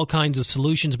you all kinds of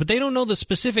solutions, but they don't know the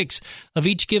specifics of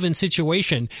each given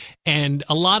situation. And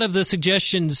a lot of the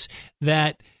suggestions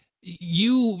that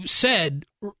you said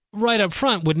right up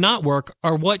front would not work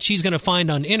are what she's going to find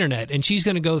on internet, and she's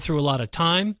going to go through a lot of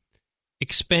time,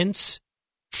 expense,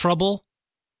 trouble,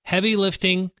 heavy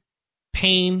lifting,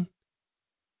 pain,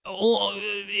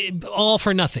 all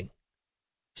for nothing.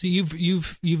 So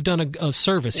you've done a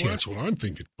service here. That's what I'm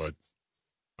thinking, but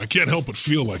I can't help but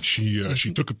feel like she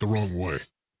took it the wrong way.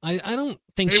 I don't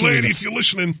think. Hey, lady, if you're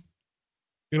listening,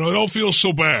 don't feel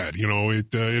so bad.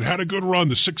 It had a good run.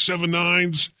 The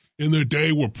 679s in their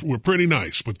day were pretty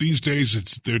nice, but these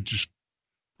days they're just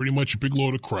pretty much a big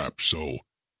load of crap. So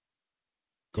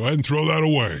go ahead and throw that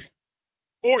away.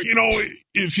 Or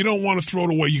if you don't want to throw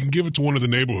it away, you can give it to one of the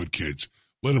neighborhood kids.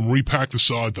 Let him repack the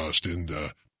sawdust and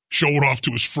show it off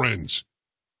to his friends.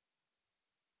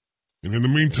 And in the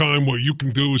meantime, what you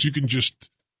can do is you can just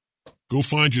go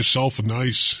find yourself a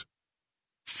nice,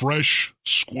 fresh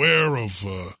square of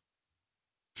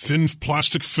thin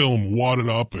plastic film wadded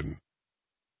up and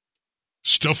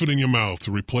stuff it in your mouth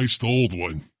to replace the old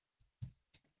one.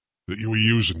 that you were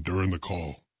using during the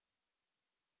call?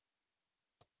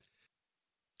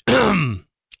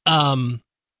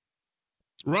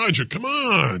 Roger, come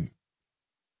on.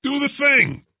 Do the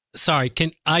thing. Sorry,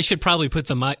 I should probably put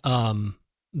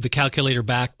the calculator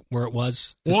back where it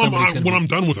was? Well, when I'm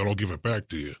done with it, I'll give it back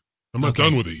to you. I'm not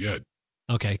done with it yet.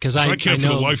 Okay, because I can't for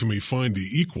the life of me find the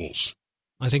equals.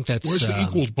 I think that's... Where's the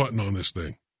equals button on this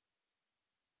thing?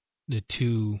 The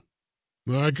 2...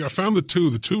 No, I found the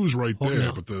 2. The 2's right there,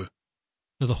 no. but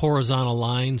the horizontal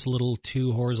lines, little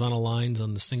 2 horizontal lines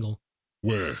on the single.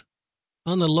 Where?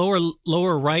 On the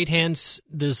lower right hand,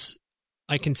 there's...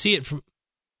 I can see it from...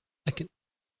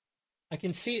 I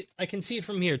can see it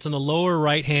from here. It's on the lower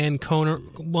right hand corner.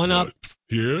 One up.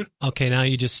 Here? Okay, now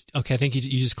you just... Okay, I think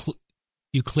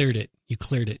you cleared it. You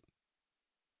cleared it.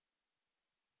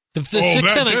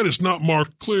 That is not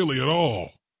marked clearly at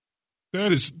all.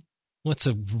 That is... What's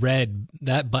a red?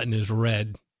 That button is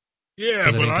red.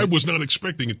 Yeah, but I was not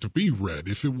expecting it to be red.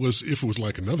 If it was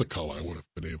like another color, I would have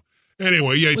been able...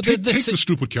 Anyway, yeah, take the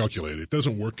stupid calculator. It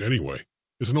doesn't work anyway.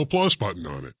 There's no plus button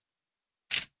on it.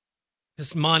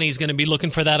 Because Monty's going to be looking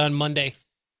for that on Monday.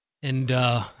 And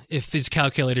if his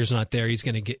calculator's not there, he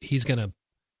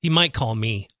might call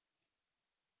me.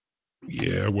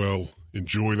 Yeah, well,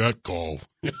 enjoy that call.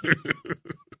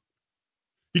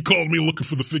 He called me looking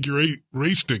for the figure 8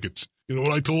 race tickets. You know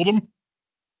what I told him?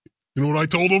 You know what I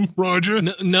told him, Roger?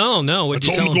 No. I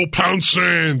told him to go pound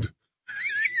sand.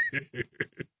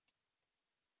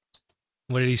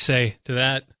 What did he say to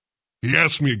that? He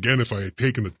asked me again if I had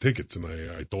taken the tickets, and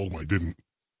I told him I didn't.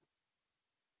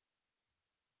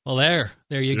 Well, there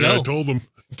you go. I told him.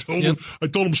 I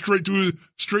told him straight to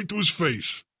his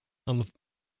face. On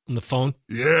the phone?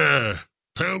 Yeah,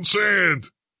 pound sand.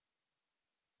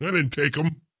 I didn't take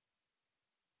them.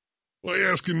 What are you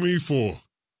asking me for?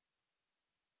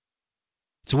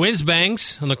 It's Whiz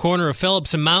Bangs on the corner of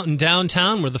Phillips and Mountain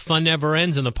downtown, where the fun never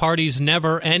ends and the party's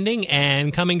never ending.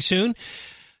 And coming soon,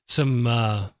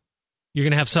 you're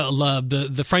going to have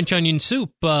the French onion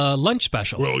soup lunch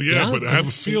special. Well, yeah, but I have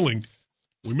a feeling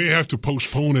we may have to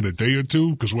postpone it a day or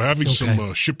two because we're having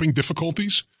some shipping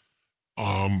difficulties.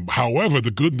 However,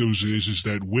 the good news is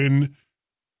that when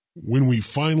we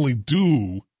finally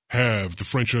do have the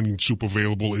French onion soup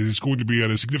available, it is going to be at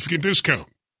a significant discount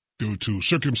due to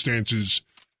circumstances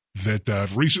that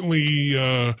have recently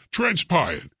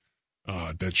transpired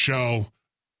that shall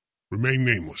remain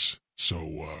nameless.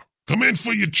 So come in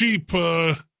for your cheap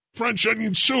French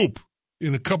onion soup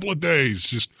in a couple of days.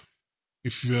 Just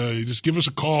give us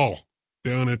a call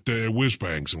down at Whiz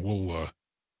Bangs, and we'll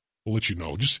let you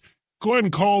know. Just go ahead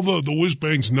and call the Whiz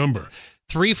Bangs number.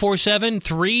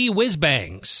 347-3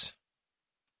 Whiz-Bangs.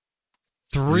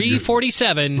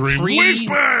 347 3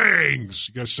 Whiz-Bangs.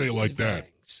 You got to say it like that.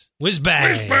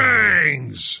 Whiz-Bangs.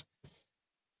 Whiz-Bangs.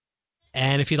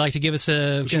 And if you'd like to give us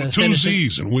a... two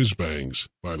Z's in Whiz-Bangs,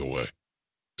 by the way.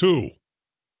 2.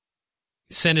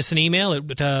 Send us an email at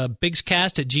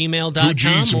bigscast@gmail.com. 2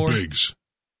 G's and Bigs.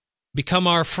 Become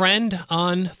our friend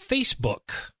on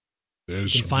Facebook.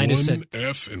 There's one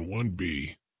F and 1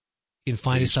 B. You can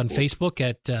find us on Facebook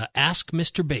at Ask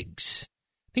Mr. Biggs.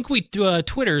 I think we do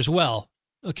Twitter as well,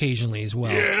 occasionally as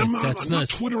well. Yeah, I'm not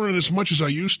Twittering as much as I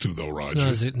used to, though,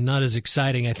 Roger. Not as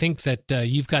exciting. I think that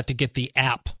you've got to get the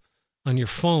app on your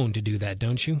phone to do that,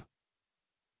 don't you?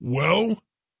 Well,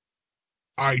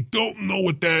 I don't know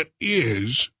what that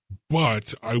is,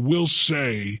 but I will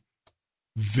say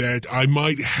that I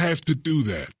might have to do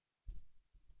that.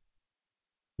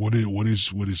 What is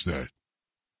that?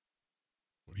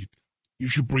 You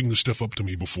should bring the stuff up to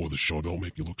me before the show. Don't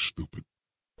make me look stupid.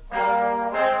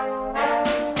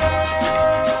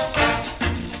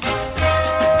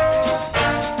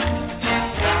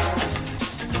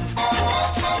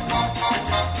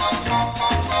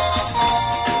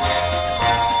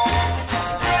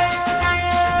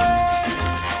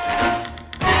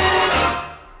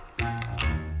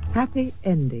 Happy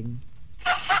ending.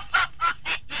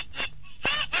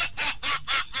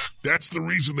 That's the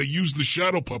reason they use the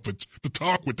shadow puppets to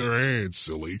talk with their hands,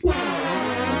 silly.